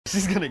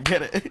She's gonna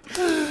get it.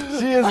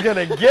 She is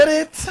gonna get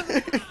it.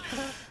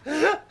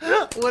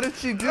 What did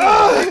she do?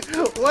 What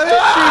did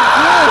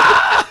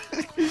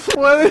she do?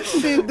 What did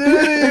she do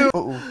to you?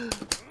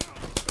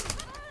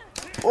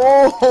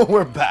 Oh,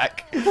 we're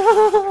back. You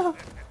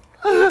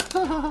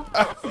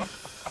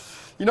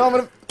know I'm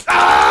gonna.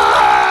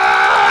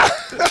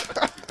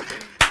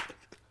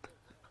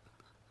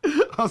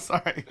 I'm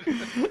sorry.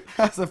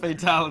 That's a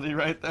fatality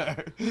right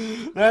there.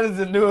 That is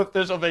the new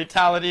official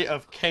fatality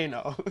of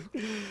Kano.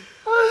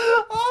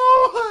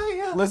 Oh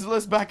my God.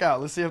 Let's back out.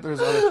 Let's see if there's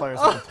other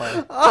players that can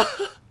play.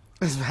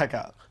 Let's back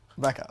out.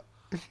 Back out.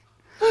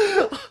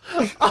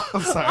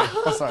 I'm sorry.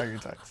 I'm sorry,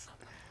 Gootecks.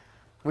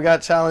 We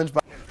got challenged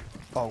by.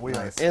 Oh, we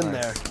are in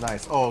there.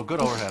 Nice. Oh,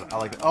 good overhead. I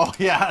like it. Oh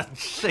yeah,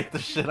 shake the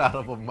shit out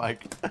of him,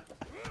 Mike. There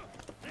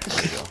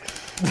you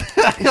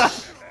go.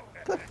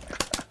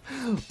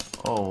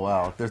 Oh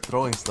wow, they're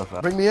throwing stuff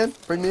at. Bring me in.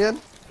 Bring me in.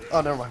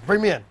 Oh, never mind.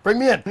 Bring me in. Bring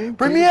me in.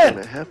 Bring me in.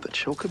 Gonna have to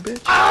choke a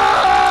bitch.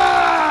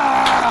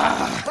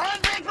 Ah! Run,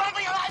 big brother,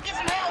 your life get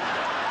some help.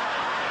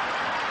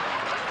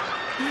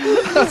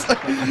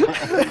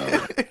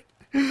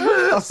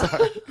 I'm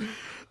sorry.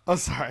 I'm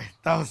sorry.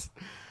 That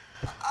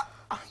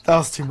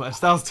was too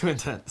much. That was too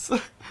intense.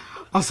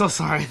 I'm so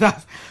sorry.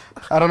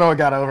 I don't know what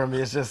got over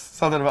me. It's just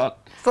something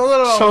about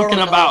choking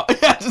them out.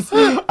 I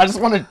just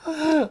want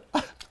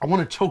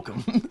to choke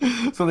them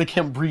so they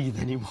can't breathe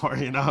anymore,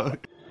 you know?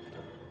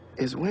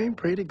 Is Wayne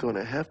Brady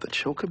gonna have to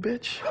choke a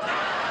bitch?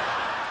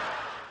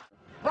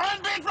 Run,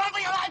 big brother,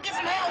 your life get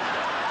some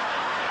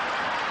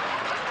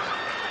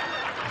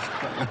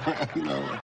help.